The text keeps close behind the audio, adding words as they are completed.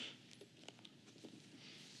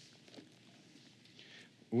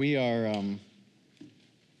We are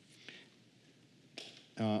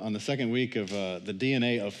on the second week of the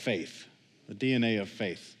DNA of faith, the DNA of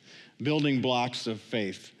faith, building blocks of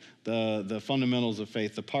faith, the fundamentals of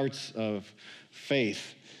faith, the parts of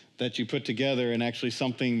faith that you put together and actually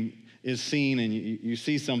something is seen and you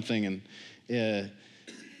see something and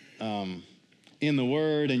in the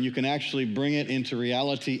Word, and you can actually bring it into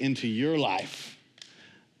reality into your life.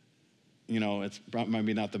 You know, it's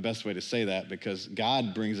maybe not the best way to say that, because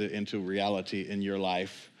God brings it into reality in your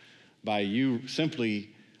life by you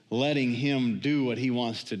simply letting him do what he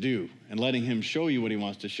wants to do and letting him show you what he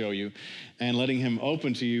wants to show you and letting him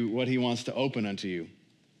open to you what he wants to open unto you.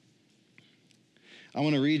 I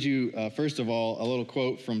want to read you, first of all, a little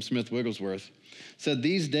quote from Smith Wigglesworth. It said,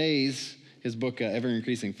 "These days," his book, Ever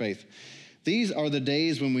Increasing Faith, "these are the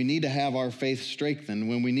days when we need to have our faith strengthened,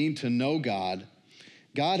 when we need to know God.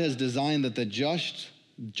 God has designed that the just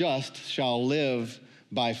shall live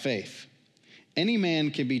by faith. Any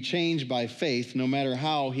man can be changed by faith no matter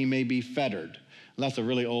how he may be fettered." That's a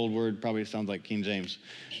really old word, probably sounds like King James.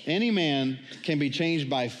 Any man can be changed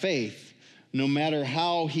by faith no matter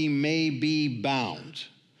how he may be bound.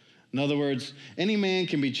 In other words, any man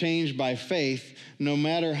can be changed by faith no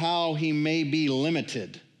matter how he may be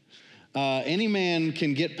limited. Any man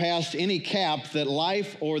can get past any cap that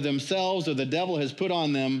life or themselves or the devil has put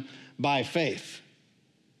on them by faith.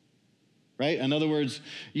 Right? In other words,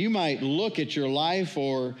 you might look at your life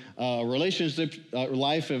or a relationship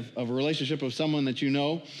with someone that you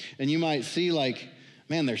know, and you might see like,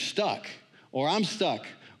 man, they're stuck, or I'm stuck,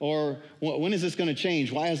 or when is this going to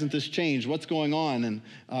change? Why hasn't this changed? What's going on? And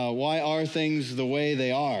why are things the way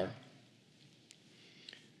they are?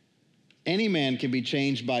 Any man can be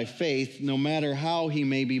changed by faith no matter how he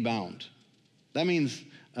may be bound. That means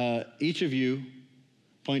each of you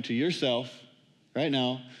point to yourself right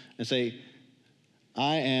now and say,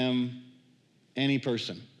 I am any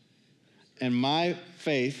person. And my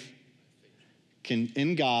faith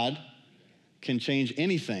in God can change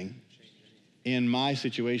anything in my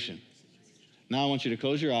situation. Now I want you to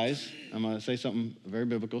close your eyes. I'm going to say something very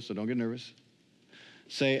biblical, so don't get nervous.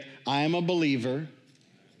 Say, I am a believer.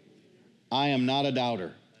 I am not a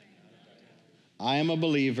doubter. I am a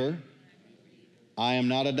believer. I am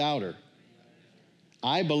not a doubter.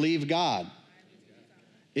 I believe God.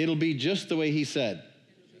 It'll be just the way he said.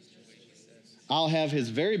 I'll have his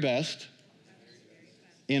very best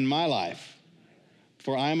in my life.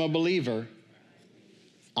 For I am a believer.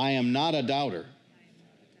 I am not a doubter.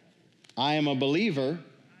 I am a believer.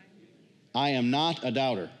 I am not a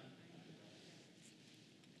doubter.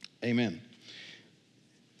 Amen.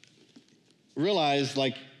 Realize,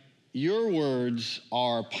 like, your words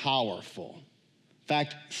are powerful. In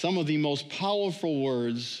fact, some of the most powerful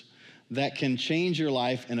words that can change your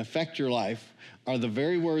life and affect your life are the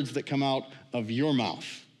very words that come out of your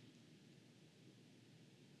mouth.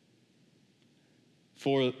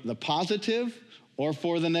 For the positive or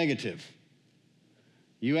for the negative.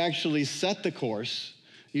 You actually set the course,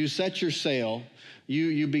 you set your sail,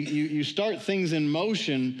 you start things in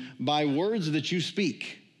motion by words that you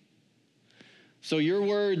speak. So your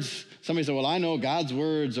words, somebody said, well, I know God's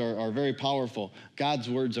words are very powerful. God's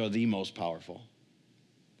words are the most powerful.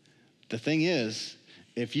 The thing is,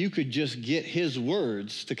 if you could just get his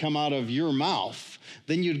words to come out of your mouth,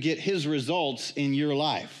 then you'd get his results in your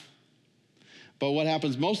life. But what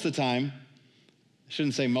happens most of the time, I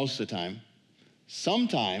shouldn't say most of the time,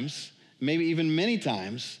 sometimes, maybe even many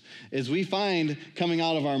times, is we find coming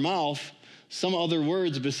out of our mouth some other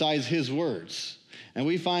words besides his words. And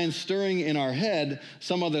we find stirring in our head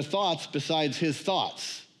some other thoughts besides his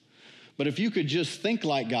thoughts. But if you could just think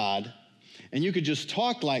like God, and you could just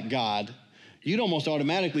talk like God, you'd almost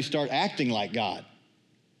automatically start acting like God.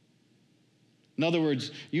 In other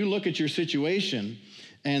words, you look at your situation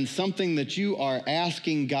and something that you are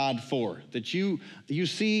asking God for, that you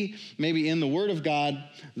see maybe in the Word of God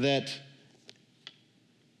that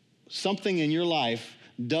something in your life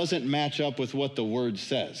doesn't match up with what the Word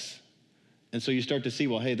says. And so you start to see,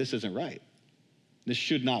 well, hey, this isn't right. This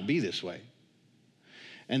should not be this way.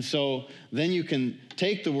 And so then you can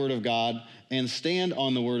take the Word of God and stand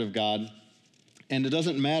on the Word of God, and it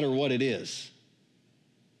doesn't matter what it is.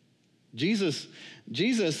 Jesus,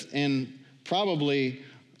 and probably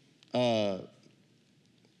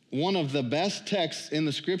one of the best texts in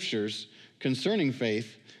the Scriptures concerning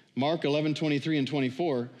faith, Mark 11:23 and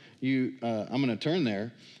 24, I'm going to turn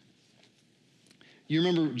there. You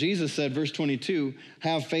remember Jesus said, verse 22,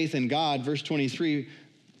 have faith in God. Verse 23,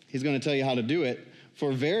 he's going to tell you how to do it.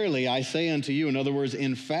 For verily I say unto you, in other words,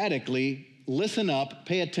 emphatically, listen up,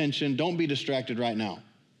 pay attention, don't be distracted right now.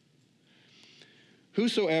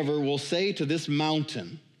 whosoever will say to this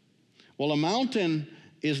mountain. Well, a mountain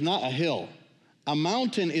is not a hill. A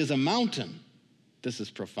mountain is a mountain. This is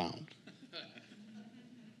profound.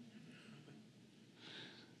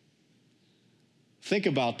 Think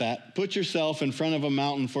about that. Put yourself in front of a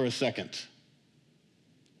mountain for a second.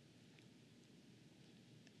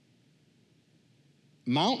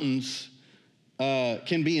 Mountains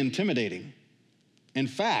can be intimidating. In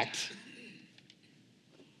fact,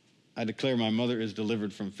 I declare my mother is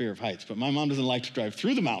delivered from fear of heights, but my mom doesn't like to drive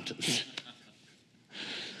through the mountains.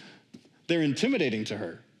 They're intimidating to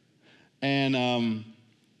her. And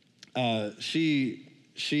she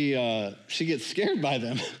gets scared by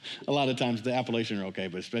them. A lot of times the Appalachian are okay,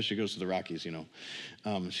 but especially goes to the Rockies,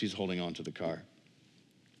 she's holding on to the car.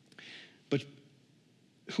 But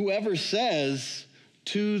whoever says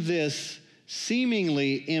to this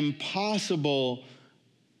seemingly impossible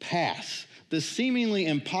pass, this seemingly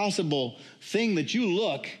impossible thing that you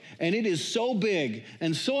look, and it is so big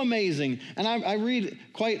and so amazing. And I read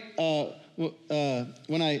quite,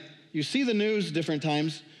 you see the news different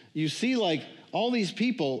times, you see like all these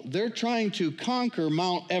people, they're trying to conquer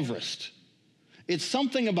Mount Everest. It's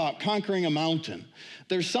something about conquering a mountain.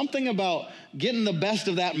 There's something about getting the best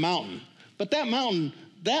of that mountain. But that mountain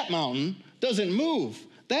doesn't move.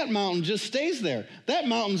 That mountain just stays there. That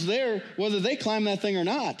mountain's there whether they climb that thing or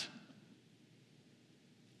not.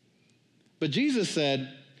 But Jesus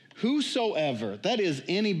said, whosoever, that is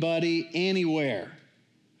anybody, anywhere,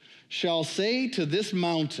 shall say to this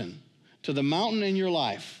mountain, to the mountain in your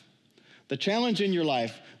life, the challenge in your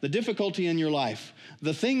life, the difficulty in your life,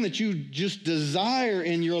 the thing that you just desire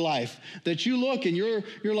in your life, that you look and you're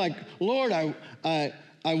like, Lord, I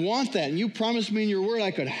want that, and you promised me in your word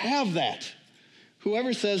I could have that.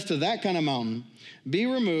 Whoever says to that kind of mountain, be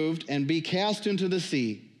removed and be cast into the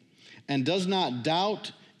sea, and does not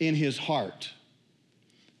doubt in his heart.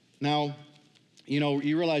 Now,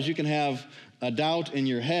 you realize you can have a doubt in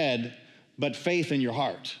your head, but faith in your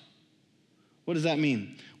heart. What does that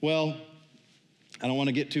mean? Well, I don't want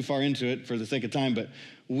to get too far into it for the sake of time, but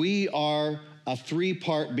we are a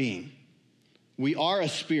three-part being. We are a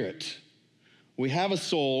spirit. We have a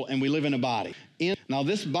soul, and we live in a body. Now,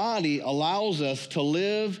 this body allows us to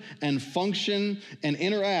live and function and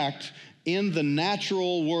interact in the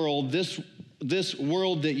natural world, this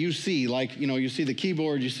world that you see. Like, you see the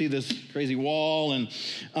keyboard, you see this crazy wall, and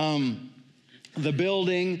the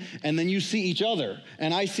building, and then you see each other,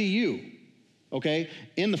 and I see you, okay,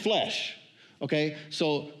 in the flesh, okay?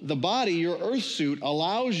 So the body, your earth suit,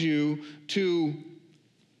 allows you to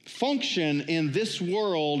function in this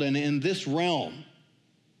world and in this realm.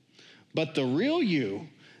 But the real you,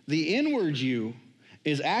 the inward you,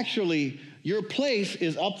 is actually, your place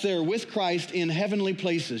is up there with Christ in heavenly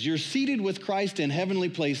places. You're seated with Christ in heavenly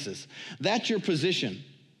places. That's your position.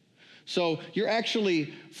 So you're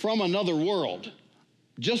actually from another world,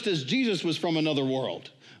 just as Jesus was from another world.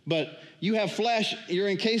 But you have flesh, you're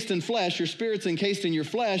encased in flesh, your spirit's encased in your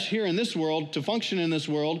flesh here in this world to function in this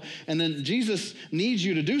world. And then Jesus needs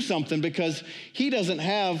you to do something because he doesn't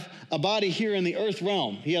have a body here in the earth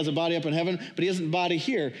realm. He has a body up in heaven, but he hasn't a body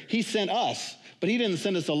here. He sent us, but he didn't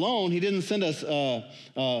send us alone. He didn't send us,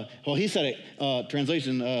 he said it,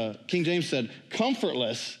 translation, King James said,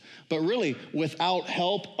 comfortless, but really without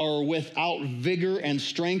help or without vigor and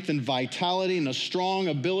strength and vitality and a strong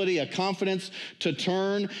ability, a confidence to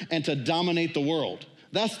turn and to dominate the world.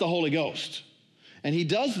 That's the Holy Ghost. And he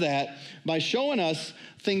does that by showing us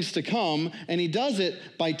things to come, and he does it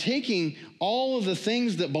by taking all of the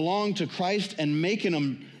things that belong to Christ and making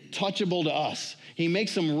them touchable to us. He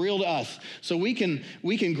makes them real to us. So we can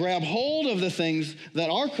grab hold of the things that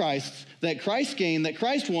are Christ's, that Christ gained, that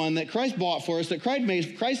Christ won, that Christ bought for us, that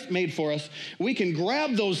Christ made for us. We can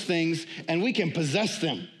grab those things and we can possess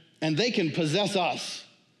them, and they can possess us.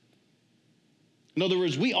 In other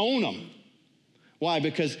words, we own them. Why?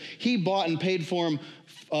 Because he bought and paid for them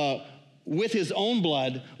with his own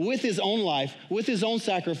blood, with his own life, with his own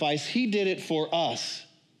sacrifice. He did it for us.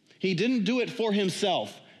 He didn't do it for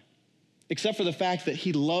himself, except for the fact that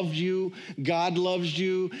he loved you, God loves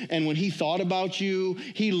you, and when he thought about you,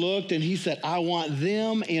 he looked and he said, I want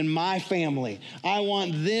them in my family. I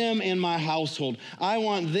want them in my household. I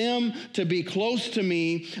want them to be close to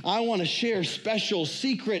me. I want to share special,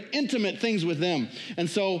 secret, intimate things with them. And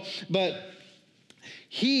so, but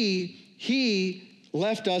he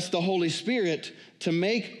left us the Holy Spirit to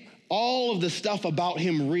make all of the stuff about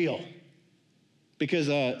him real. Because,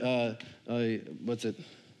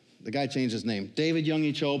 the guy changed his name. David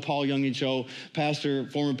Youngie Cho, Paul Youngie Cho,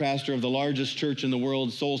 former pastor of the largest church in the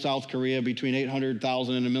world, Seoul, South Korea, between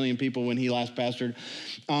 800,000 and 1 million people when he last pastored.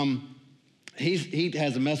 he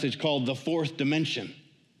has a message called The Fourth Dimension.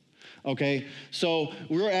 Okay, so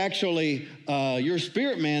we're actually, your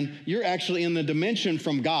spirit man, you're actually in the dimension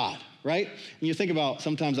from God, right? And you think about,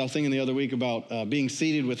 sometimes I was thinking the other week about being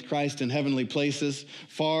seated with Christ in heavenly places,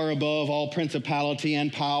 far above all principality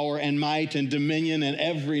and power and might and dominion and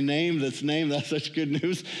every name that's named. That's such good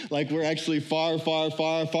news. Like we're actually far, far,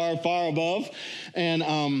 far, far, far above. And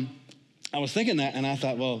I was thinking that, and I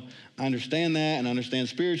thought, well, I understand that and I understand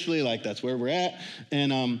spiritually, like that's where we're at.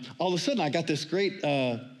 And all of a sudden I got this great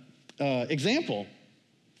example.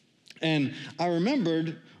 And I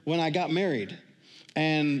remembered when I got married.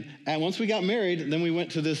 And once we got married, then we went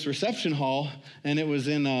to this reception hall, and it was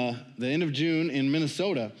in the end of June in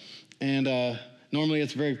Minnesota. And normally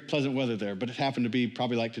it's very pleasant weather there, but it happened to be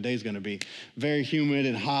probably like today's going to be very humid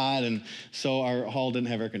and hot. And so our hall didn't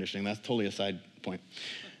have air conditioning. That's totally a side point.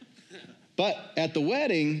 But at the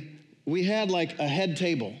wedding, we had like a head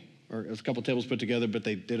table. Or it was a couple tables put together, but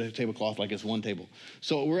they did a tablecloth like it's one table.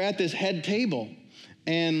 So we're at this head table,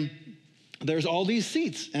 and there's all these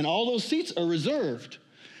seats, and all those seats are reserved.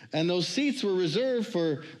 And those seats were reserved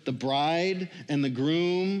for the bride and the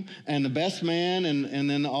groom and the best man and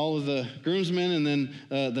then all of the groomsmen and then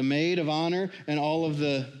the maid of honor and all of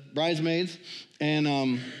the bridesmaids.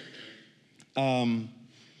 And the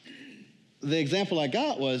example I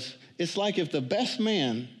got was, it's like if the best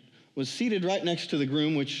man was seated right next to the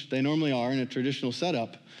groom, which they normally are in a traditional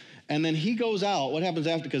setup, and then he goes out. What happens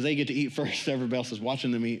after? Because they get to eat first. Everybody else is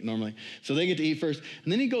watching them eat normally. So they get to eat first.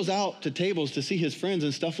 And then he goes out to tables to see his friends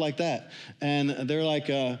and stuff like that. And they're like,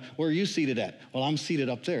 where are you seated at? Well, I'm seated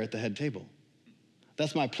up there at the head table.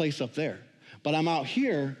 That's my place up there. But I'm out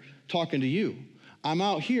here talking to you. I'm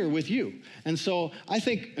out here with you. And so I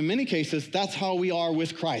think in many cases, that's how we are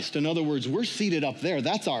with Christ. In other words, we're seated up there.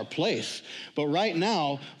 That's our place. But right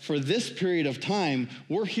now, for this period of time,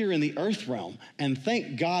 we're here in the earth realm. And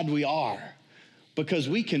thank God we are, because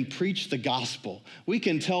we can preach the gospel. We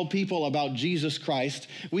can tell people about Jesus Christ.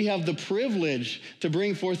 We have the privilege to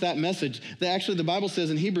bring forth that message. Actually, the Bible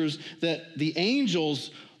says in Hebrews that the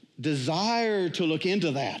angels desire to look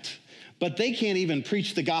into that, but they can't even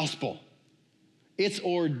preach the gospel. It's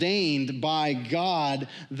ordained by God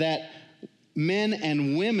that men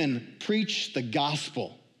and women preach the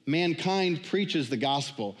gospel. Mankind preaches the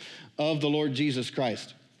gospel of the Lord Jesus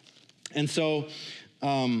Christ. And so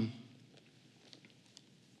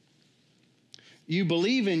you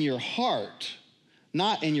believe in your heart,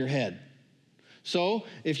 not in your head. So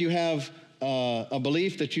if you have a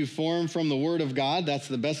belief that you form from the Word of God, that's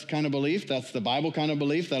the best kind of belief. That's the Bible kind of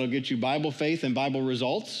belief. That'll get you Bible faith and Bible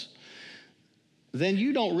results. Then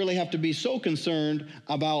you don't really have to be so concerned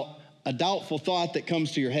about a doubtful thought that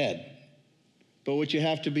comes to your head. But what you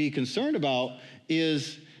have to be concerned about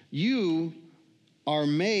is you are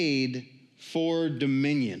made for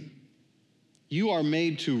dominion. You are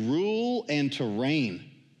made to rule and to reign.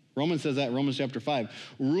 Romans says that in Romans chapter 5.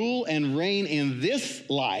 Rule and reign in this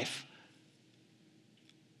life.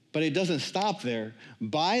 But it doesn't stop there.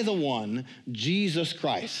 By the one, Jesus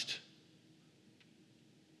Christ.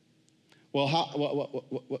 Well,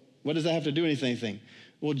 what does that have to do with anything?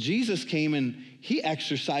 Well, Jesus came and he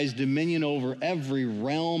exercised dominion over every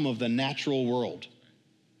realm of the natural world.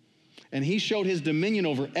 And he showed his dominion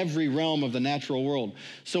over every realm of the natural world.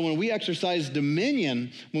 So when we exercise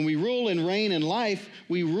dominion, when we rule and reign in life,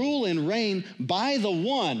 we rule and reign by the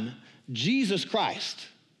one, Jesus Christ.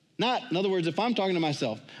 Not, in other words, if I'm talking to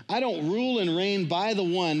myself, I don't rule and reign by the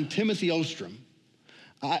one, Timothy Ostrom.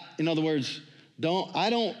 In other words, I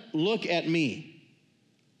don't look at me.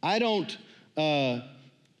 I don't I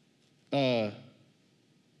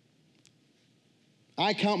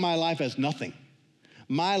count my life as nothing.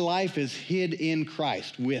 My life is hid in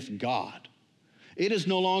Christ with God. It is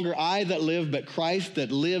no longer I that live, but Christ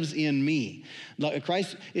that lives in me.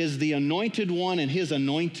 Christ is the anointed one and his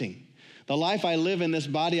anointing. The life I live in this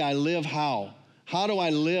body, I live how? How do I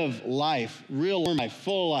live life, real life,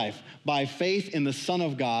 full life? By faith in the Son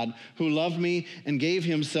of God who loved me and gave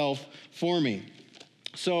himself for me.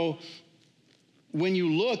 So when you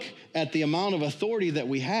look at the amount of authority that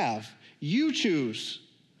we have, you choose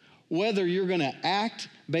whether you're going to act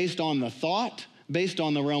based on the thought, based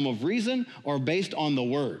on the realm of reason, or based on the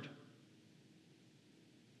word.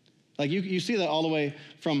 Like you see that all the way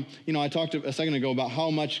from, I talked a second ago about how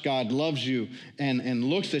much God loves you and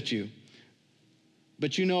looks at you.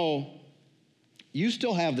 But you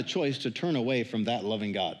still have the choice to turn away from that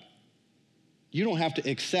loving God. You don't have to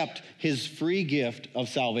accept his free gift of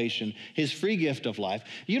salvation, his free gift of life.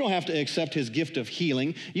 You don't have to accept his gift of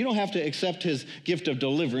healing. You don't have to accept his gift of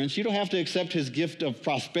deliverance. You don't have to accept his gift of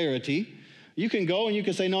prosperity. You can go and you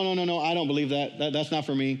can say, no, I don't believe that. That's not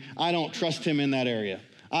for me. I don't trust him in that area.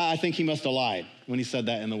 I think he must have lied when he said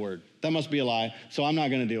that in the word. That must be a lie, so I'm not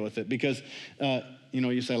going to deal with it because,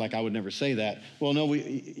 you say, like, I would never say that. Well, no,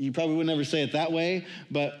 you probably would never say it that way,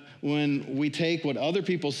 but when we take what other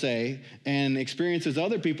people say and experiences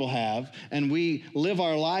other people have, and we live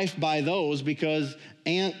our life by those, because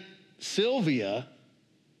Aunt Sylvia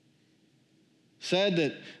said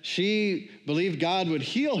that she believed God would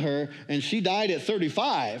heal her, and she died at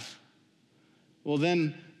 35, well,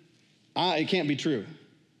 then it can't be true.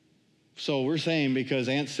 So we're saying, because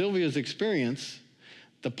Aunt Sylvia's experience,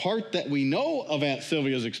 the part that we know of Aunt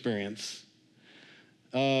Sylvia's experience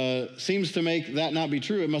seems to make that not be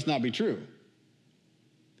true. It must not be true.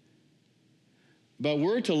 But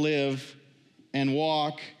we're to live and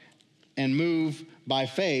walk and move by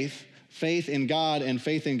faith in God and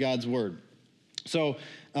faith in God's word. So,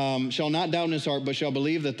 shall not doubt in his heart, but shall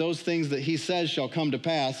believe that those things that he says shall come to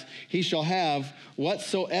pass. He shall have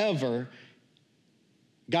whatsoever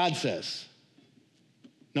God says.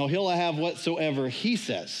 No, he'll have whatsoever he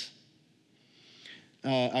says.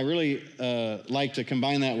 I really like to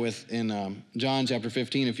combine that with in John chapter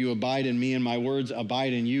 15, if you abide in me and my words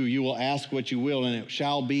abide in you, you will ask what you will and it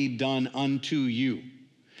shall be done unto you.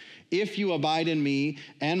 If you abide in me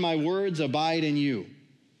and my words abide in you.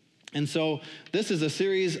 And so this is a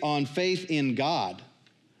series on faith in God,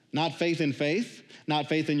 not faith in faith, not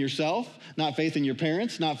faith in yourself, not faith in your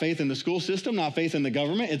parents, not faith in the school system, not faith in the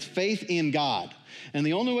government. It's faith in God. And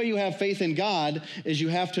the only way you have faith in God is you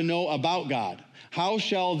have to know about God. How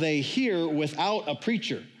shall they hear without a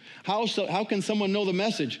preacher? How can someone know the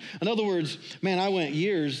message? In other words, man, I went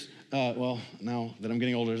years, now that I'm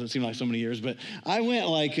getting older, it doesn't seem like so many years, but I went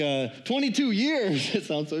like 22 years. It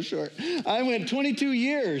sounds so short. I went 22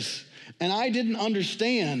 years, and I didn't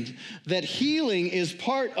understand that healing is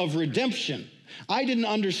part of redemption. I didn't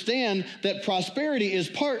understand that prosperity is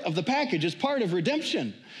part of the package. It's part of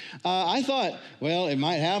redemption. I thought, well, it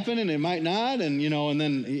might happen and it might not. And, and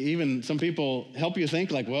then even some people help you think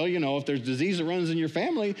like, well, if there's disease that runs in your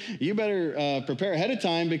family, you better prepare ahead of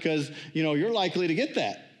time because, you're likely to get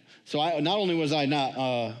that. So not only was I not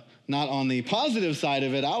on the positive side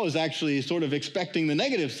of it, I was actually sort of expecting the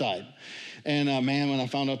negative side. And man, when I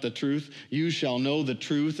found out the truth, you shall know the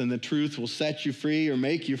truth and the truth will set you free or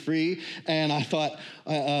make you free. And I thought,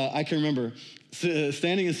 I can remember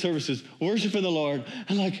standing in services, worshiping the Lord,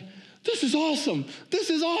 and like, this is awesome. This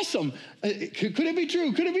is awesome. Could it be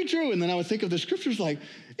true? Could it be true? And then I would think of the scriptures like,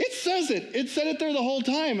 it says it. It said it there the whole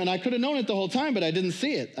time. And I could have known it the whole time, but I didn't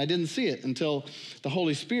see it. I didn't see it until the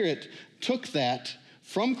Holy Spirit took that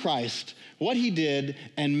from Christ, what he did,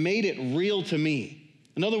 and made it real to me.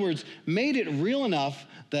 In other words, made it real enough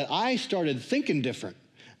that I started thinking different,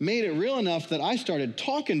 made it real enough that I started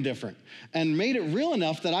talking different, and made it real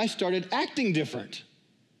enough that I started acting different.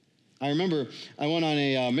 I remember I went on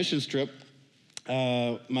a missions trip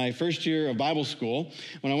my first year of Bible school.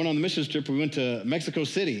 When I went on the missions trip, we went to Mexico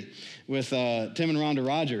City with Tim and Rhonda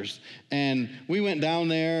Rogers. And we went down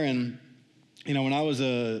there, and, when I was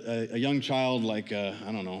a young child, like,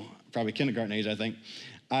 probably kindergarten age, I think,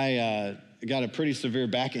 I got a pretty severe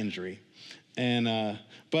back injury. And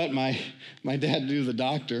but my dad knew the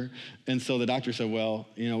doctor, and so the doctor said, well,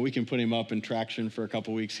 we can put him up in traction for a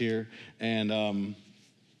couple weeks here, and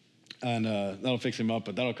that'll fix him up,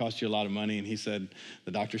 but that'll cost you a lot of money. And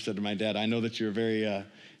the doctor said to my dad, I know that you're very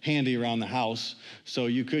handy around the house, so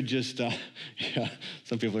you could just,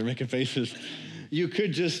 some people are making faces, you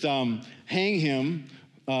could just hang him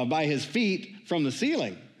by his feet from the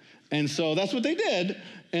ceiling. And so that's what they did.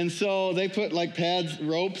 And so they put like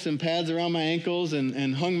ropes and pads around my ankles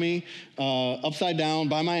and hung me upside down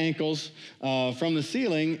by my ankles from the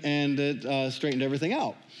ceiling, and it straightened everything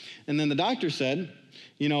out. And then the doctor said,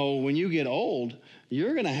 when you get old,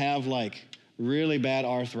 you're going to have like really bad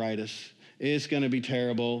arthritis. It's going to be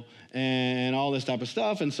terrible and all this type of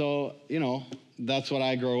stuff. And so, that's what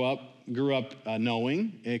I grew up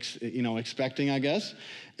knowing, expecting, I guess.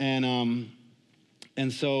 And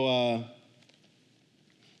so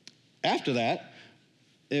after that,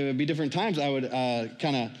 it would be different times I would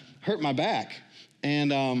kind of hurt my back. And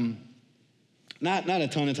not a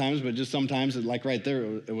ton of times, but just sometimes, like right there,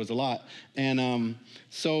 it was a lot. And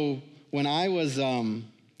so when I was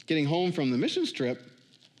getting home from the missions trip,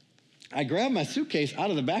 I grabbed my suitcase out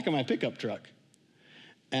of the back of my pickup truck.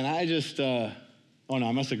 And I just, I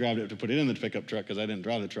must have grabbed it to put it in the pickup truck because I didn't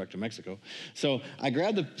drive the truck to Mexico. So I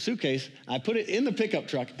grabbed the suitcase, I put it in the pickup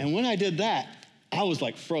truck, and when I did that, I was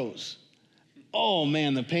like froze. Oh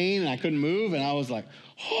man, the pain, and I couldn't move, and I was like,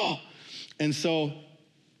 oh. And so,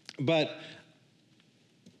 but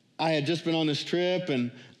I had just been on this trip,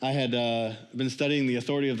 and I had been studying the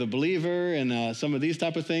authority of the believer and some of these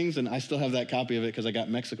type of things, and I still have that copy of it because I got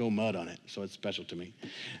Mexico mud on it, so it's special to me.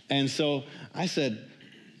 And so I said,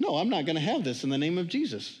 no, I'm not going to have this in the name of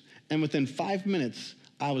Jesus. And within 5 minutes,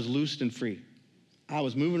 I was loosed and free. I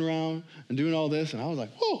was moving around and doing all this, and I was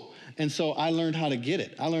like, whoa. And so I learned how to get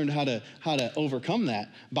it. I learned how to overcome that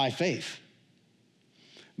by faith.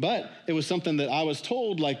 But it was something that I was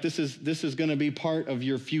told, like, this is going to be part of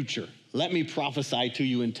your future. Let me prophesy to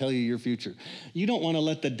you and tell you your future. You don't want to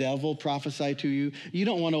let the devil prophesy to you. You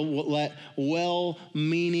don't want to let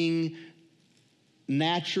well-meaning,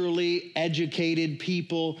 naturally educated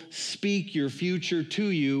people speak your future to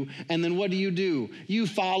you. And then what do? You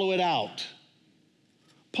follow it out.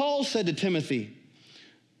 Paul said to Timothy,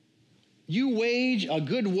 you wage a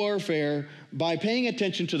good warfare by paying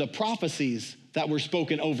attention to the prophecies that were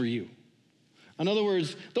spoken over you. In other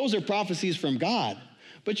words, those are prophecies from God.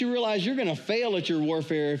 But you realize you're going to fail at your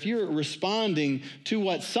warfare if you're responding to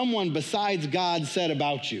what someone besides God said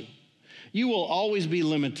about you. You will always be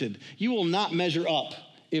limited. You will not measure up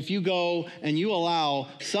if you go and you allow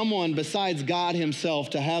someone besides God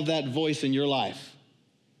himself to have that voice in your life.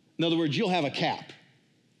 In other words, you'll have a cap.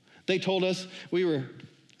 They told us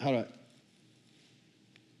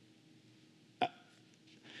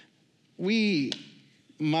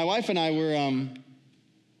my wife and I were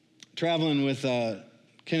traveling with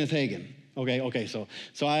Kenneth Hagin. Okay, so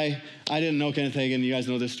I didn't know Kenneth Hagin. You guys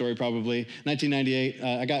know this story probably. 1998,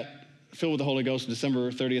 I got filled with the Holy Ghost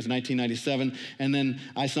December 30th, 1997, and then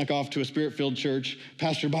I snuck off to a Spirit-filled church,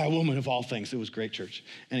 pastored by a woman of all things. It was a great church.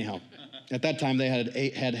 Anyhow, at that time they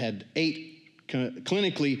had eight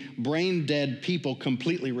clinically brain-dead people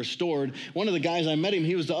completely restored. One of the guys, I met him,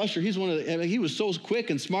 he was the usher. He was so quick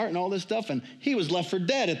and smart and all this stuff, and he was left for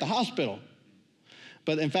dead at the hospital.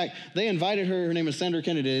 But in fact, they invited her name is Sandra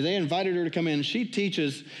Kennedy, they invited her to come in. She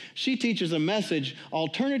teaches a message,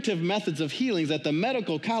 Alternative Methods of Healings, at the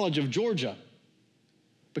Medical College of Georgia.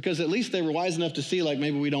 Because at least they were wise enough to see, like,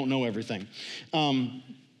 maybe we don't know everything.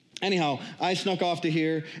 Anyhow, I snuck off to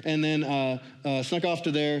here and then snuck off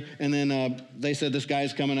to there. And then they said, this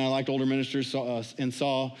guy's coming. I liked older ministers and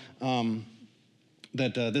saw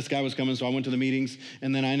that this guy was coming. So I went to the meetings.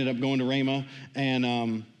 And then I ended up going to Rhema.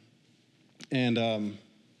 And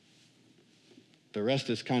the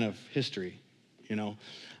rest is kind of history, you know.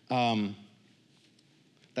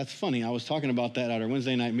 That's funny. I was talking about that at our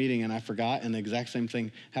Wednesday night meeting, and I forgot. And the exact same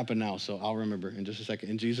thing happened now. So I'll remember in just a second.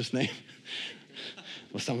 In Jesus' name.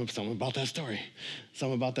 Well, something about that story.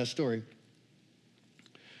 Something about that story.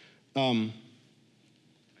 Oh,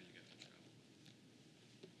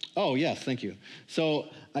 yes, thank you. So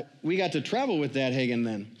we got to travel with Dad Hagin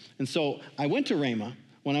then. And so I went to Rhema.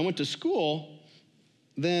 When I went to school,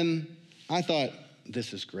 then I thought,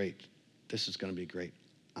 this is great. This is going to be great.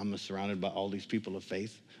 I'm surrounded by all these people of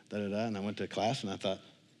faith, And I went to class, and I thought,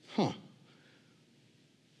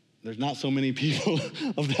 there's not so many people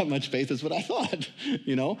of that much faith as what I thought,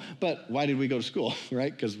 you know? But why did we go to school,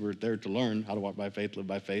 right? Because we're there to learn how to walk by faith, live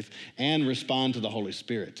by faith, and respond to the Holy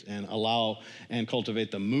Spirit and allow and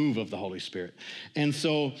cultivate the move of the Holy Spirit. And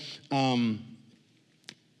so then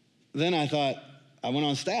I thought, I went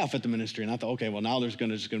on staff at the ministry, and I thought, okay, well, now there's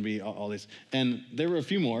just going to be all these. And there were a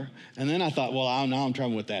few more. And then I thought, well, now I'm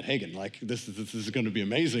traveling with that Hagin. Like, this is going to be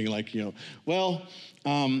amazing. Like, you know, well,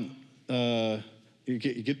 you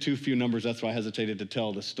get too few numbers. That's why I hesitated to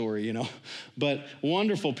tell the story, you know. But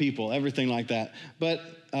wonderful people, everything like that. But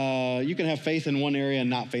you can have faith in one area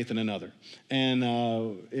and not faith in another. And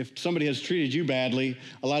if somebody has treated you badly,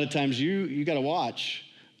 a lot of times you got to watch.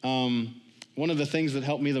 One of the things that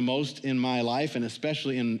helped me the most in my life, and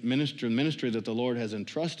especially in ministry that the Lord has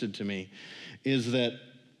entrusted to me, is that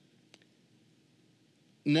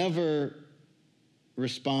never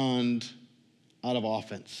respond out of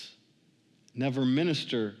offense. Never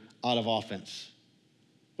minister out of offense.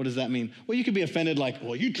 What does that mean? Well, you could be offended like,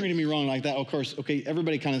 well, you treated me wrong like that. Of course, okay,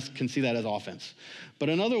 everybody kind of can see that as offense. But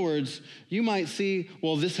in other words, you might see,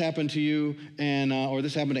 well, this happened to you, and or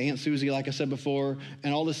this happened to Aunt Susie, like I said before,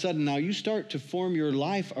 and all of a sudden now you start to form your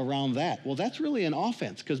life around that. Well, that's really an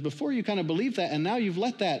offense, because before you kind of believe that, and now you've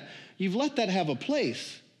let that have a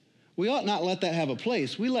place. We ought not let that have a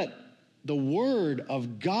place. We let the Word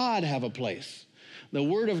of God have a place. The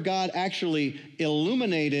Word of God actually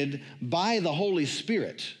illuminated by the Holy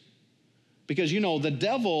Spirit. Because, you know, the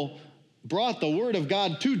devil brought the Word of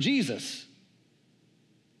God to Jesus.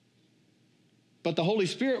 But the Holy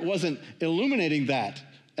Spirit wasn't illuminating that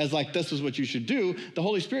as like, this is what you should do. The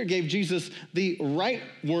Holy Spirit gave Jesus the right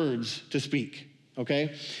words to speak,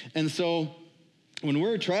 okay? And so when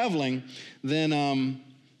we're traveling, then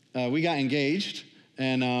we got engaged,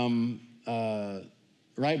 and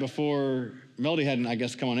right before, Melody hadn't, I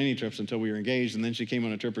guess, come on any trips until we were engaged, and then she came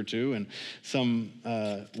on a trip or two, and some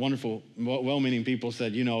wonderful, well-meaning people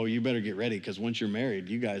said, you better get ready, because once you're married,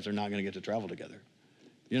 you guys are not going to get to travel together.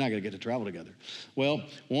 You're not going to get to travel together. Well,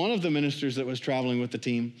 one of the ministers that was traveling with the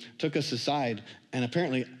team took us aside, and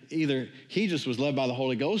apparently either he just was led by the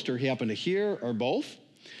Holy Ghost or he happened to hear, or both,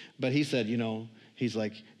 but he said, he's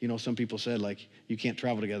like, some people said, like, you can't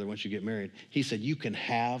travel together once you get married. He said, you can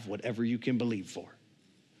have whatever you can believe for.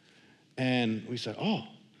 And we said,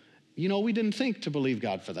 we didn't think to believe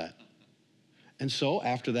God for that. And so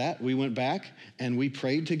after that, we went back and we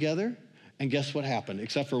prayed together. And guess what happened?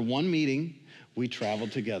 Except for one meeting, we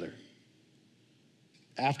traveled together.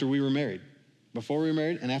 After we were married. Before we were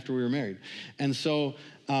married and after we were married. And so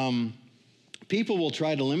people will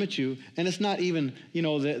try to limit you. And it's not even,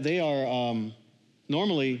 they are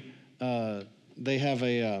normally, they have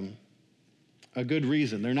a good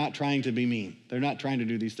reason. They're not trying to be mean. They're not trying to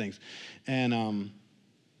do these things. And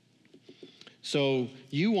so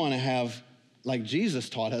you want to have, like Jesus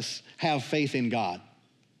taught us, have faith in God.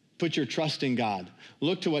 Put your trust in God.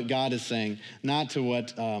 Look to what God is saying, not to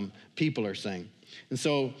what people are saying. And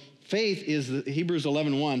so faith is, Hebrews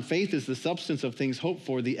 11:1, faith is the substance of things hoped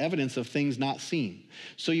for, the evidence of things not seen.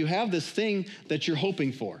 So you have this thing that you're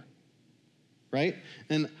hoping for, right?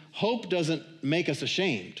 And hope doesn't make us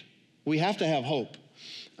ashamed. We have to have hope.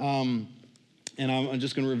 And I'm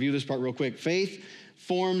just going to review this part real quick. Faith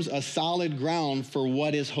forms a solid ground for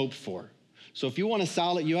what is hoped for. So if you want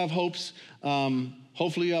you have hopes,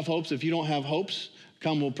 hopefully you have hopes. If you don't have hopes,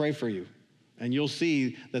 come, we'll pray for you. And you'll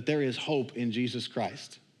see that there is hope in Jesus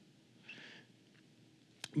Christ.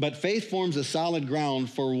 But faith forms a solid ground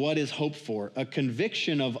for what is hoped for, a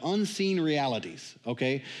conviction of unseen realities,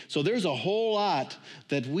 okay? So there's a whole lot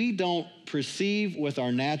that we don't perceive with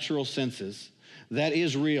our natural senses that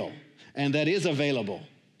is real and that is available.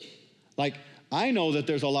 Like, I know that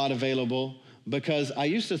there's a lot available because I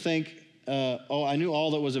used to think, I knew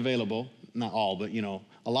all that was available. Not all, but,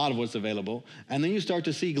 a lot of what's available. And then you start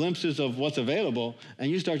to see glimpses of what's available, and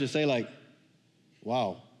you start to say, like,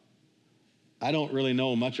 wow, I don't really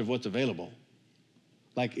know much of what's available.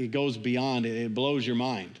 Like, it goes beyond, it blows your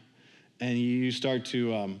mind. And you start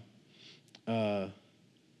to,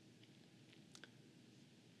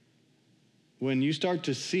 when you start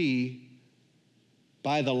to see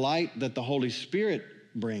by the light that the Holy Spirit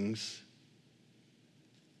brings,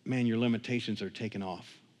 man, your limitations are taken off.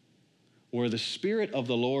 Where the Spirit of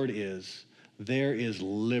the Lord is, there is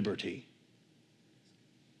liberty.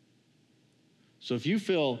 So if you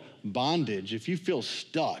feel bondage, if you feel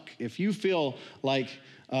stuck, if you feel like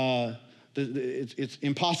it's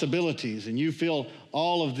impossibilities, and you feel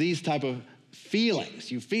all of these type of feelings,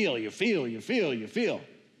 you feel.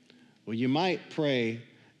 Well, you might pray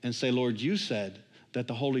and say, Lord, you said that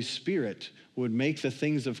the Holy Spirit would make the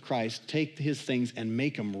things of Christ, take his things and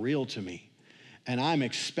make them real to me. And I'm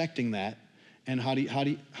expecting that. And how do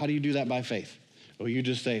you do that? By faith? Well, you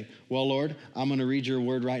just say, well, Lord, I'm going to read your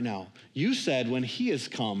word right now. You said when he has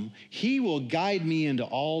come, he will guide me into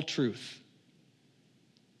all truth.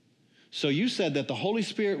 So you said that the Holy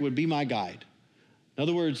Spirit would be my guide. In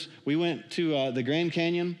other words, we went to the Grand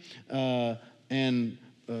Canyon and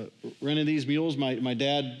rented these mules. My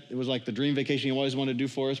dad, it was like the dream vacation he always wanted to do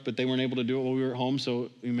for us, but they weren't able to do it while we were at home.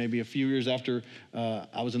 So maybe a few years after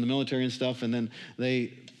I was in the military and stuff, and then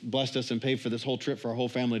they blessed us and paid for this whole trip for our whole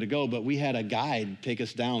family to go. But we had a guide take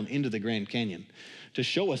us down into the Grand Canyon to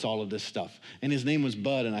show us all of this stuff. And his name was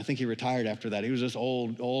Bud, and I think he retired after that. He was this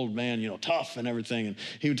old man, tough and everything. And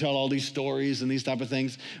he would tell all these stories and these type of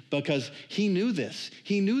things because he knew this.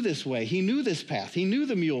 He knew this way. He knew this path. He knew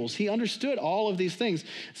the mules. He understood all of these things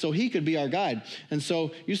so he could be our guide. And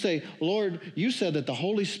so you say, Lord, you said that the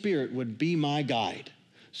Holy Spirit would be my guide.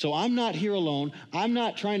 So I'm not here alone. I'm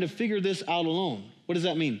not trying to figure this out alone. What does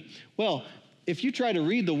that mean? Well, if you try to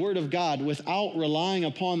read the Word of God without relying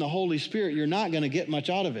upon the Holy Spirit, you're not going to get much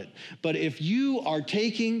out of it. But if you are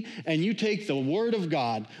taking and you take the Word of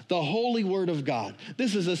God, the Holy Word of God,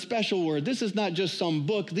 this is a special word. This is not just some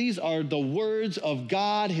book. These are the words of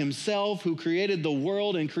God himself who created the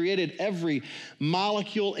world and created every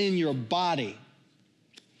molecule in your body.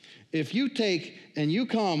 If you take and you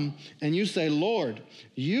come and you say, Lord,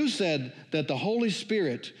 you said that the Holy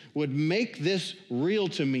Spirit would make this real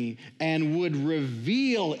to me and would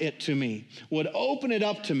reveal it to me, would open it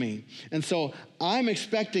up to me. And so I'm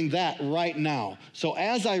expecting that right now. So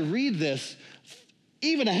as I read this,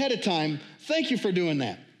 even ahead of time, thank you for doing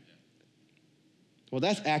that. Well,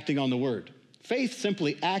 that's acting on the word. Faith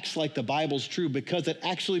simply acts like the Bible's true because it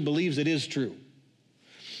actually believes it is true.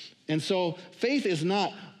 And so faith is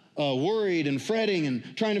not worried and fretting and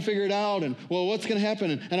trying to figure it out and, well, what's going to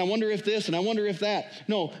happen? And I wonder if this and I wonder if that.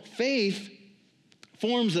 No, faith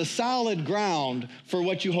forms a solid ground for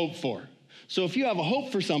what you hope for. So if you have a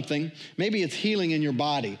hope for something, maybe it's healing in your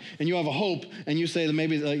body, and you have a hope, and you say that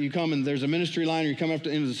maybe you come and there's a ministry line, or you come up to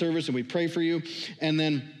the end of the service and we pray for you, and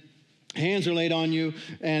then hands are laid on you,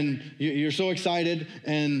 and you're so excited,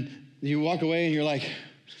 and you walk away and you're like,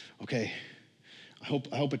 okay, I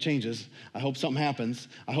hope it changes. I hope something happens.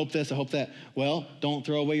 I hope this, I hope that. Well, don't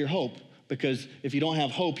throw away your hope, because if you don't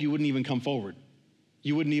have hope, you wouldn't even come forward.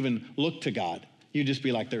 You wouldn't even look to God. You'd just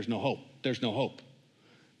be like, there's no hope. There's no hope.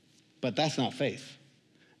 But that's not faith,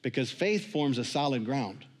 because faith forms a solid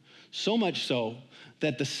ground. So much so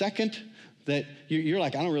that the second that you're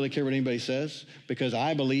like, I don't really care what anybody says, because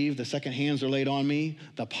I believe the second hands are laid on me,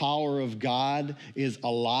 the power of God is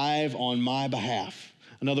alive on my behalf.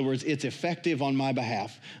 In other words, it's effective on my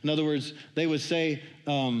behalf. In other words, they would say,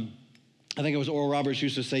 I think it was Oral Roberts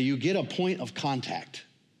used to say, you get a point of contact.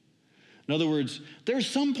 In other words, there's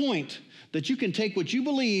some point that you can take what you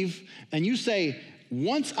believe and you say,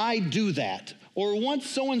 once I do that, or once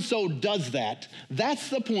so-and-so does that, that's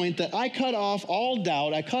the point that I cut off all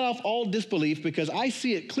doubt, I cut off all disbelief, because I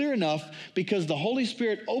see it clear enough, because the Holy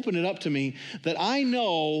Spirit opened it up to me, that I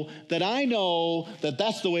know that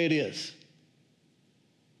that's the way it is.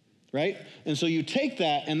 Right? And so you take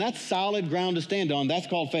that, and that's solid ground to stand on. That's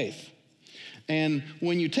called faith. And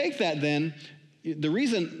when you take that, then the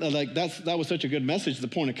reason that was such a good message, the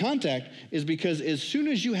point of contact, is because as soon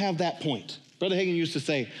as you have that point, Brother Hagin used to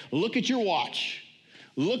say, look at your watch,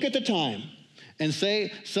 look at the time, and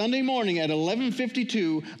say, Sunday morning at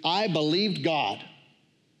 11:52, I believed God.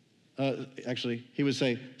 Actually, he would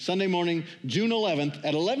say, Sunday morning, June 11th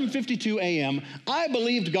at 11:52 a.m., I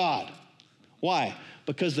believed God. Why?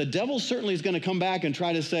 Because the devil certainly is going to come back and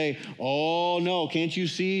try to say, oh, no, can't you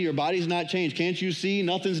see your body's not changed? Can't you see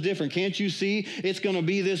nothing's different? Can't you see it's going to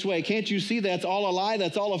be this way? Can't you see that's all a lie?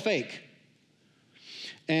 That's all a fake.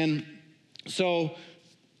 And so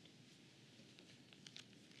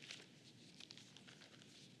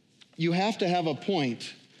you have to have a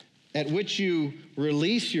point at which you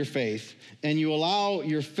release your faith and you allow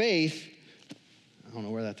your faith, I don't know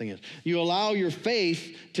where that thing is, you allow your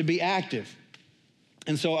faith to be active.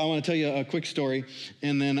 And so I want to tell you a quick story,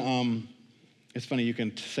 and then it's funny, you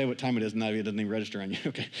can say what time it is and it doesn't even register on you.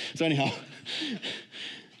 Okay, so anyhow,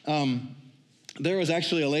 there was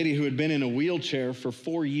actually a lady who had been in a wheelchair for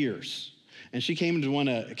 4 years, and she came into one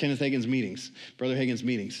of Kenneth Hagin's meetings, Brother Hagin's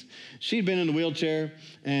meetings. She'd been in the wheelchair,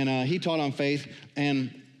 and he taught on faith,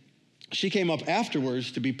 and she came up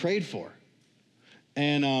afterwards to be prayed for.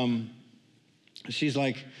 And she's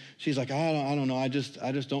like, I don't know. I just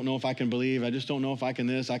don't know if I can believe. I just don't know if I can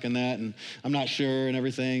this, I can that, and I'm not sure and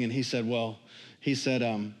everything. And he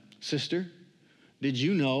said, sister, did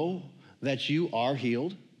you know that you are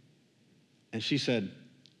healed? And she said,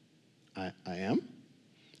 I am?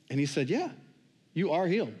 And he said, yeah, you are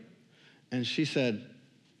healed. And she said,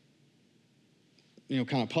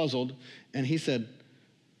 kind of puzzled. And he said,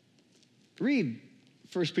 read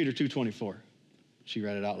 1 Peter 2:24. She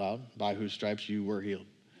read it out loud. By whose stripes you were healed.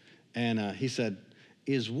 And he said,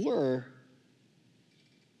 is were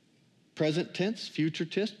present tense, future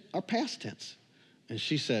tense, or past tense? And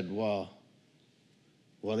she said, well,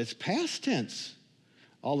 it's past tense.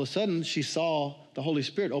 All of a sudden, she saw the Holy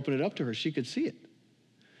Spirit open it up to her. She could see it.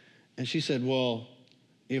 And she said, well,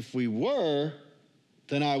 if we were,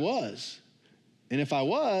 then I was. And if I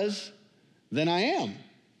was, then I am.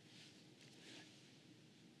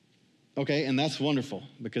 Okay, and that's wonderful,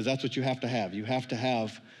 because that's what you have to have. You have to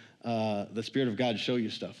have the Spirit of God show you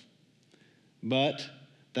stuff. But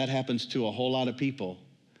that happens to a whole lot of people,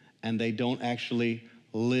 and they don't actually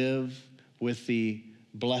live with the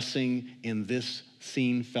blessing in this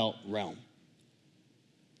seen, felt realm.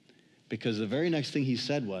 Because the very next thing he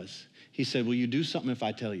said, will you do something if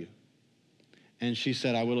I tell you? And she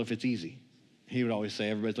said, I will if it's easy. He would always say,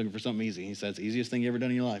 everybody's looking for something easy. He said, it's the easiest thing you ever done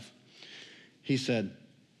in your life. He said,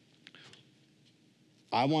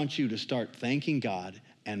 I want you to start thanking God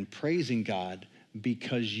and praising God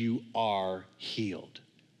because you are healed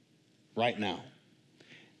right now.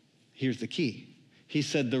 Here's the key. He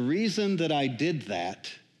said, the reason that I did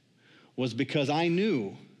that was because I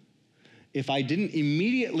knew if I didn't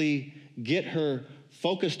immediately get her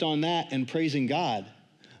focused on that and praising God,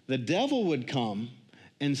 the devil would come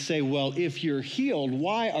and say, well, if you're healed,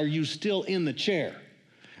 why are you still in the chair?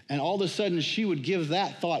 And all of a sudden she would give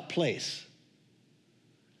that thought place.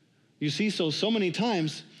 You see, so many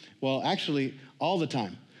times, well, actually all the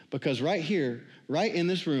time, because right here, right in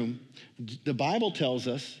this room, the Bible tells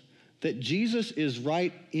us that Jesus is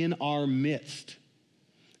right in our midst.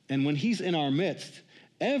 And when he's in our midst,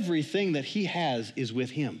 everything that he has is with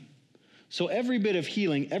him. So every bit of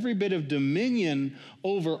healing, every bit of dominion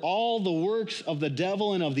over all the works of the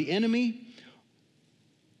devil and of the enemy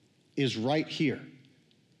is right here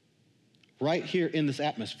in this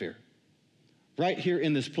atmosphere, right here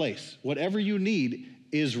in this place. Whatever you need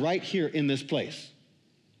is right here in this place.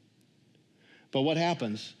 But what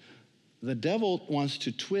happens? The devil wants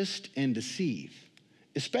to twist and deceive,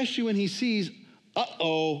 especially when he sees,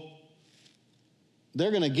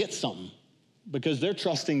 they're going to get something because they're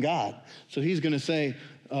trusting God. So he's going to say,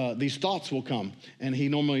 these thoughts will come. And he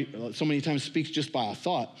normally, so many times, speaks just by a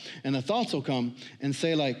thought. And the thoughts will come and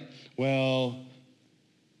say like, well,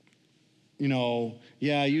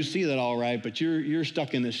 yeah, you see that all right, but you're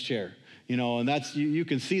stuck in this chair. And that's, you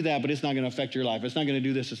can see that, but it's not going to affect your life. It's not going to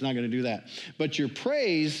do this. It's not going to do that. But your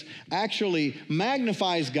praise actually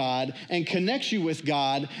magnifies God and connects you with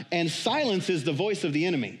God and silences the voice of the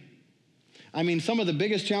enemy. I mean, some of the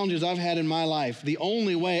biggest challenges I've had in my life, the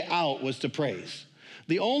only way out was to praise.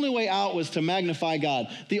 The only way out was to magnify God.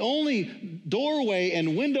 The only doorway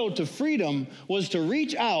and window to freedom was to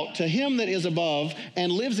reach out to him that is above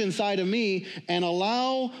and lives inside of me and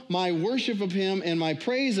allow my worship of him and my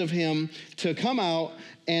praise of him to come out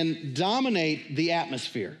and dominate the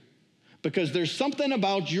atmosphere. Because there's something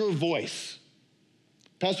about your voice.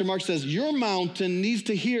 Pastor Mark says, your mountain needs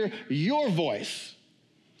to hear your voice.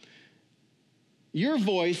 Your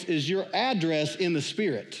voice is your address in the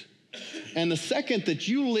spirit. And the second that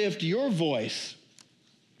you lift your voice,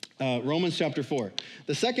 Romans chapter 4,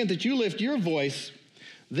 the second that you lift your voice,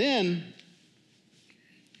 then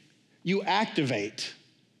you activate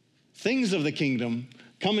things of the kingdom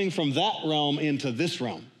coming from that realm into this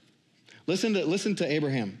realm. Listen to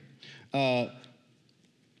Abraham.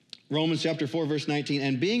 Romans chapter 4, verse 19,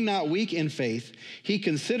 and being not weak in faith, he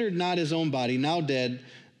considered not his own body, now dead,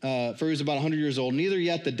 for he was about 100 years old, neither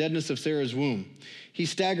yet the deadness of Sarah's womb. He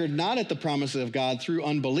staggered not at the promises of God through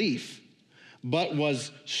unbelief, but was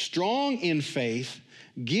strong in faith,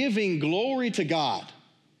 giving glory to God,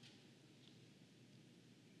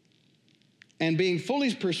 and being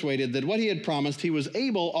fully persuaded that what he had promised, he was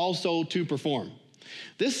able also to perform.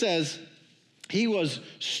 This says he was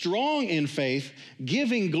strong in faith,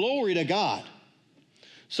 giving glory to God.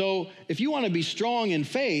 So if you want to be strong in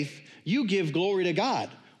faith, you give glory to God.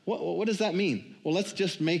 What does that mean? Well, let's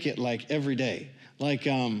just make it like every day. Like,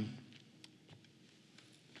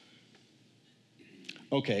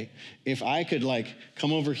 okay, if I could like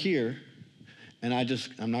come over here and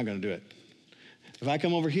I'm not going to do it. If I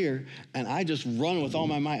come over here and I just run with all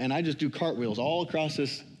my might and I just do cartwheels all across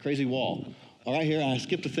this crazy wall, all right here, and I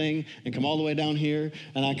skip the thing and come all the way down here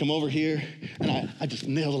and I come over here and I just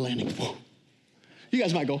nail the landing. Whoa. You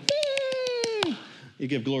guys might go, woo! You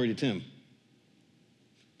give glory to Tim.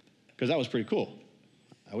 Because that was pretty cool.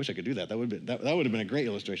 I wish I could do that. That would have been a great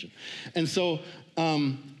illustration. And so,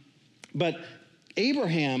 but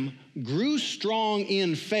Abraham grew strong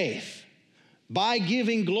in faith by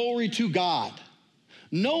giving glory to God,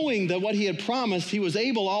 knowing that what he had promised, he was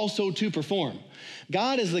able also to perform.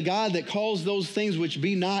 God is the God that calls those things which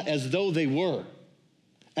be not as though they were,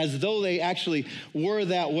 as though they actually were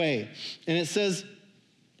that way. And it says,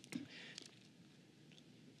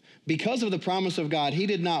 because of the promise of God, he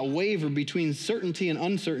did not waver between certainty and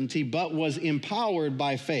uncertainty, but was empowered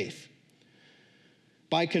by faith.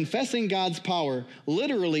 By confessing God's power,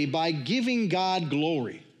 literally by giving God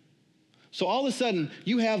glory. So all of a sudden,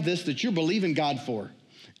 you have this that you're believing God for.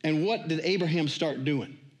 And what did Abraham start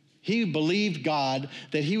doing? He believed God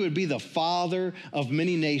that he would be the father of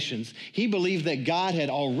many nations. He believed that God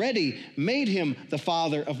had already made him the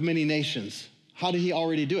father of many nations. How did he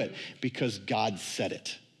already do it? Because God said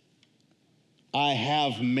it. I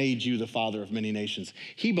have made you the father of many nations.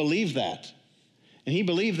 He believed that. And he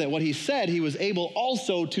believed that what he said, he was able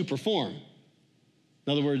also to perform.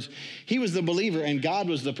 In other words, he was the believer and God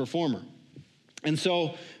was the performer. And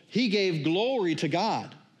so he gave glory to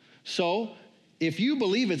God. So if you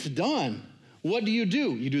believe it's done, what do? You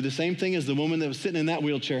do the same thing as the woman that was sitting in that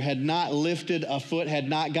wheelchair, had not lifted a foot, had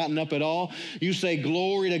not gotten up at all. You say,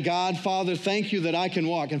 glory to God, Father, thank you that I can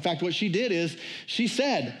walk. In fact, what she did is she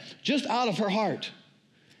said, just out of her heart,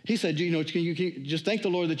 he said, can you just thank the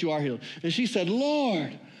Lord that you are healed. And she said,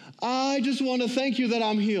 Lord, I just want to thank you that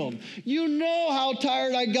I'm healed. You know how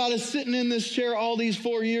tired I got of sitting in this chair all these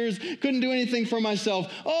 4 years, couldn't do anything for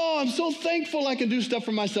myself. Oh, I'm so thankful I can do stuff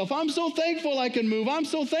for myself. I'm so thankful I can move. I'm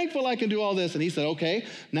so thankful I can do all this. And he said, okay,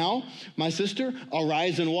 now, my sister,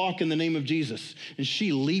 arise and walk in the name of Jesus. And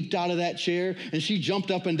she leaped out of that chair, and she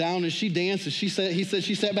jumped up and down, and she danced. And he said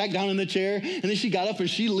she sat back down in the chair, and then she got up, and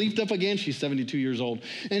she leaped up again. She's 72 years old.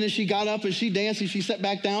 And then she got up, and she danced, and she sat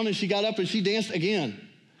back down, and she got up, and she danced again.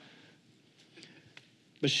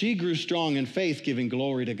 But she grew strong in faith, giving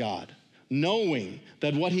glory to God, knowing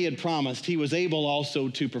that what he had promised, he was able also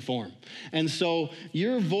to perform. And so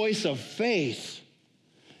your voice of faith,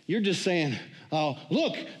 you're just saying, oh,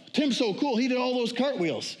 look, Tim's so cool. He did all those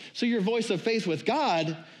cartwheels. So your voice of faith with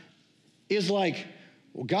God is like,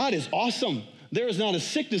 well, God is awesome. There is not a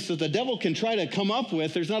sickness that the devil can try to come up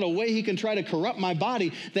with. There's not a way he can try to corrupt my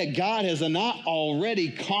body that God has not already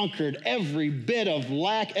conquered. Every bit of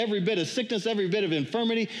lack, every bit of sickness, every bit of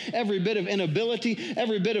infirmity, every bit of inability,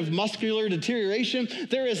 every bit of muscular deterioration.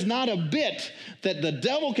 There is not a bit that the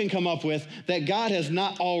devil can come up with that God has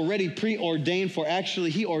not already preordained for.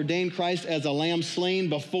 Actually, he ordained Christ as a lamb slain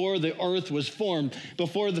before the earth was formed.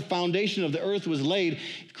 Before the foundation of the earth was laid,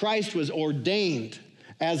 Christ was ordained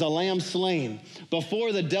as a lamb slain.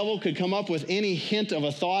 Before the devil could come up with any hint of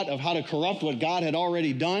a thought of how to corrupt what God had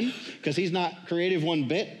already done, because he's not creative one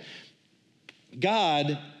bit,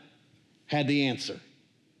 God had the answer.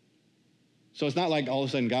 So it's not like all of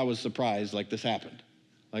a sudden God was surprised like this happened.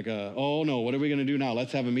 Like, oh no, what are we going to do now?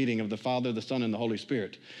 Let's have a meeting of the Father, the Son, and the Holy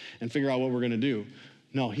Spirit and figure out what we're going to do.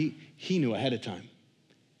 No, he knew ahead of time.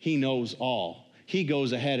 He knows all. He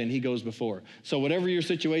goes ahead and he goes before. So whatever your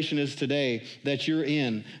situation is today that you're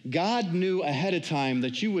in, God knew ahead of time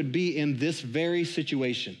that you would be in this very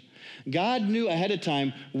situation. God knew ahead of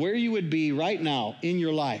time where you would be right now in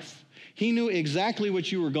your life. He knew exactly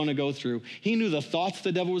what you were going to go through. He knew the thoughts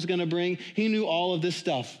the devil was going to bring. He knew all of this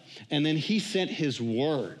stuff. And then he sent his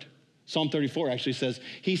word. Psalm 34 actually says,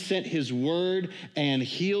 he sent his word and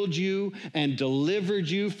healed you and delivered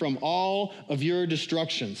you from all of your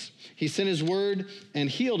destructions. He sent his word and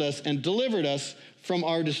healed us and delivered us from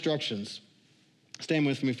our destructions. Stand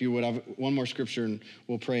with me if you would. I have one more scripture and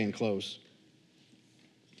we'll pray and close.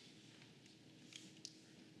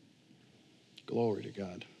 Glory to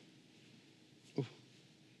God. Ooh.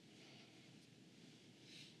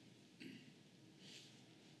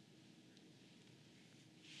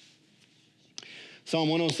 Psalm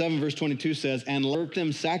 107 verse 22 says, and let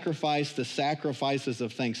them sacrifice the sacrifices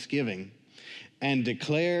of thanksgiving and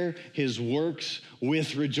declare his works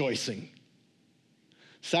with rejoicing.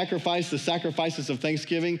 Sacrifice the sacrifices of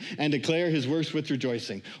thanksgiving and declare his works with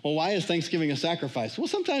rejoicing. Well, why is Thanksgiving a sacrifice? Well,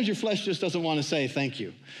 sometimes your flesh just doesn't want to say thank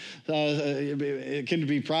you. It can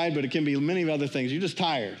be pride, but it can be many other things. You're just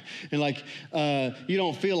tired and you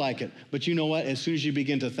don't feel like it. But you know what? As soon as you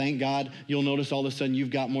begin to thank God, you'll notice all of a sudden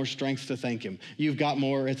you've got more strength to thank him. You've got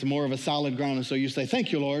more, it's more of a solid ground. And so you say,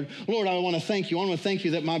 thank you, Lord. Lord, I want to thank you. I want to thank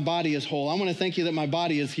you that my body is whole. I want to thank you that my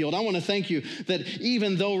body is healed. I want to thank you that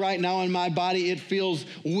even though right now in my body it feels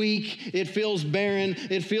weak, it feels barren,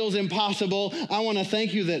 it feels impossible, I want to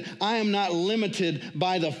thank you that I am not limited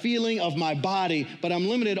by the feeling of my body, but I'm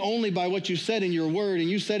limited only by what you said in your word. And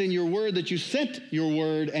you said in your word that you sent your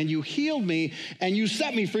word and you healed me and you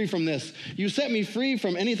set me free from this. You set me free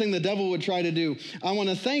from anything the devil would try to do. I want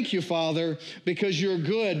to thank you, Father, because you're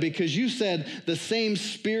good, because you said the same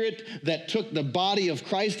spirit that took the body of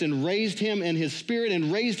Christ and raised him in his spirit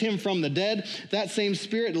and raised him from the dead, that same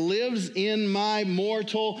spirit lives in my mortal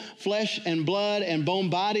flesh and blood and bone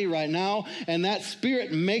body right now, and that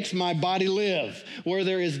spirit makes my body live. Where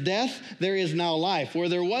there is death, there is now life. Where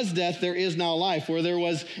there was death, there is now life. Where there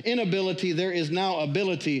was inability, there is now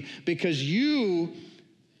ability, because you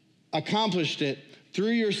accomplished it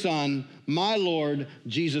through your Son, my Lord,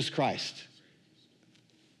 Jesus Christ.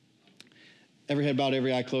 Every head bowed,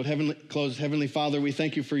 every eye closed. Heavenly Father, we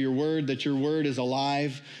thank you for your word, that your word is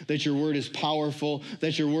alive, that your word is powerful,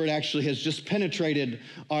 that your word actually has just penetrated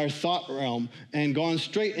our thought realm and gone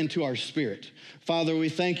straight into our spirit. Father, we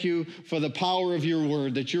thank you for the power of your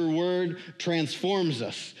word, that your word transforms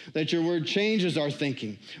us, that your word changes our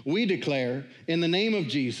thinking. We declare in the name of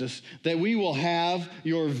Jesus that we will have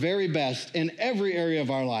your very best in every area of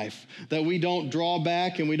our life, that we don't draw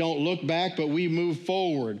back and we don't look back, but we move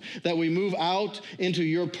forward, that we move out out into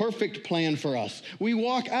your perfect plan for us. We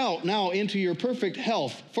walk out now into your perfect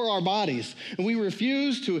health for our bodies. And we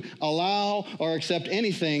refuse to allow or accept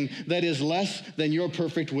anything that is less than your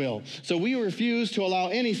perfect will. So we refuse to allow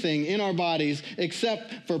anything in our bodies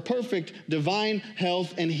except for perfect divine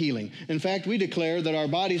health and healing. In fact, we declare that our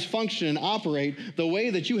bodies function and operate the way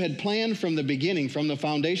that you had planned from the beginning, from the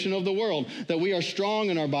foundation of the world, that we are strong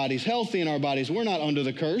in our bodies, healthy in our bodies. We're not under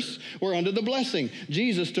the curse. We're under the blessing.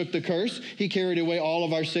 Jesus took the curse. He carried away all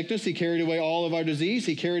of our sickness. He carried away all of our disease.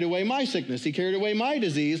 He carried away my sickness. He carried away my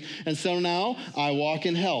disease. And so now I walk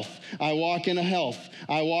in health. I walk in health.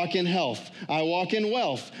 I walk in health. I walk in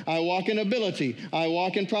wealth. I walk in ability. I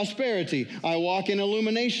walk in prosperity. I walk in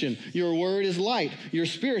illumination. Your word is light. Your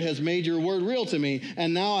spirit has made your word real to me.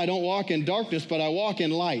 And now I don't walk in darkness, but I walk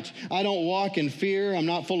in light. I don't walk in fear. I'm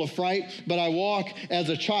not full of fright, but I walk as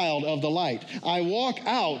a child of the light. I walk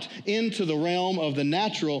out into the realm of the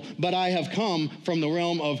natural, but I have come from the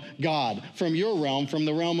realm of God, from your realm, from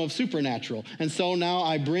the realm of supernatural. And so now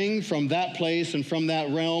I bring from that place and from that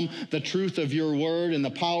realm the truth of your word and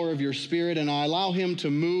the power of your spirit, and I allow him to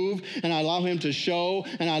move, and I allow him to show,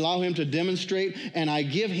 and I allow him to demonstrate, and I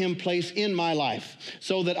give him place in my life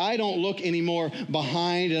so that I don't look anymore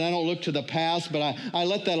behind and I don't look to the past, but I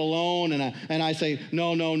let that alone, and I say,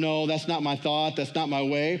 no, that's not my thought, that's not my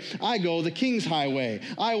way. I go the King's highway.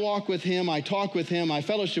 I walk with him, I talk with him, I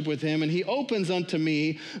fellowship with him, and he opens unto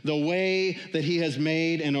me the way that he has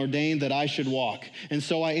made and ordained that I should walk. And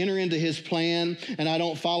so I enter into his plan, and I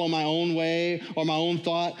don't follow my own way or my own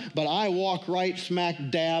thought, but I walk right smack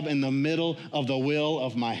dab in the middle of the will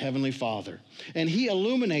of my heavenly Father. And he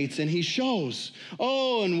illuminates and he shows.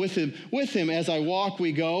 Oh, and with him as I walk,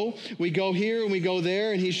 we go here and we go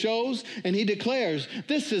there, and he shows and he declares,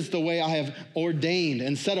 this is the way I have ordained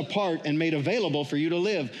and set apart and made available for you to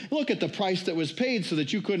live. Look at the price that was paid so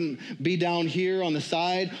that you couldn't be down here on the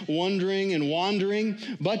side wondering and wandering,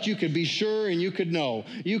 but you could be sure and you could know.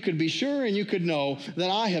 You could be sure and you could know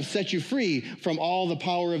that I have set you free from all the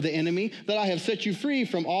power of the enemy, that I have set you free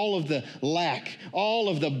from all of the lack, all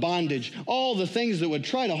of the bondage, all the things that would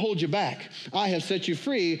try to hold you back. I have set you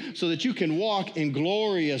free so that you can walk in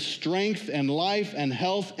glorious strength and life and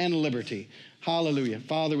health and liberty. Hallelujah.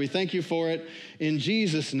 Father, we thank you for it. In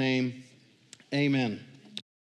Jesus' name, amen.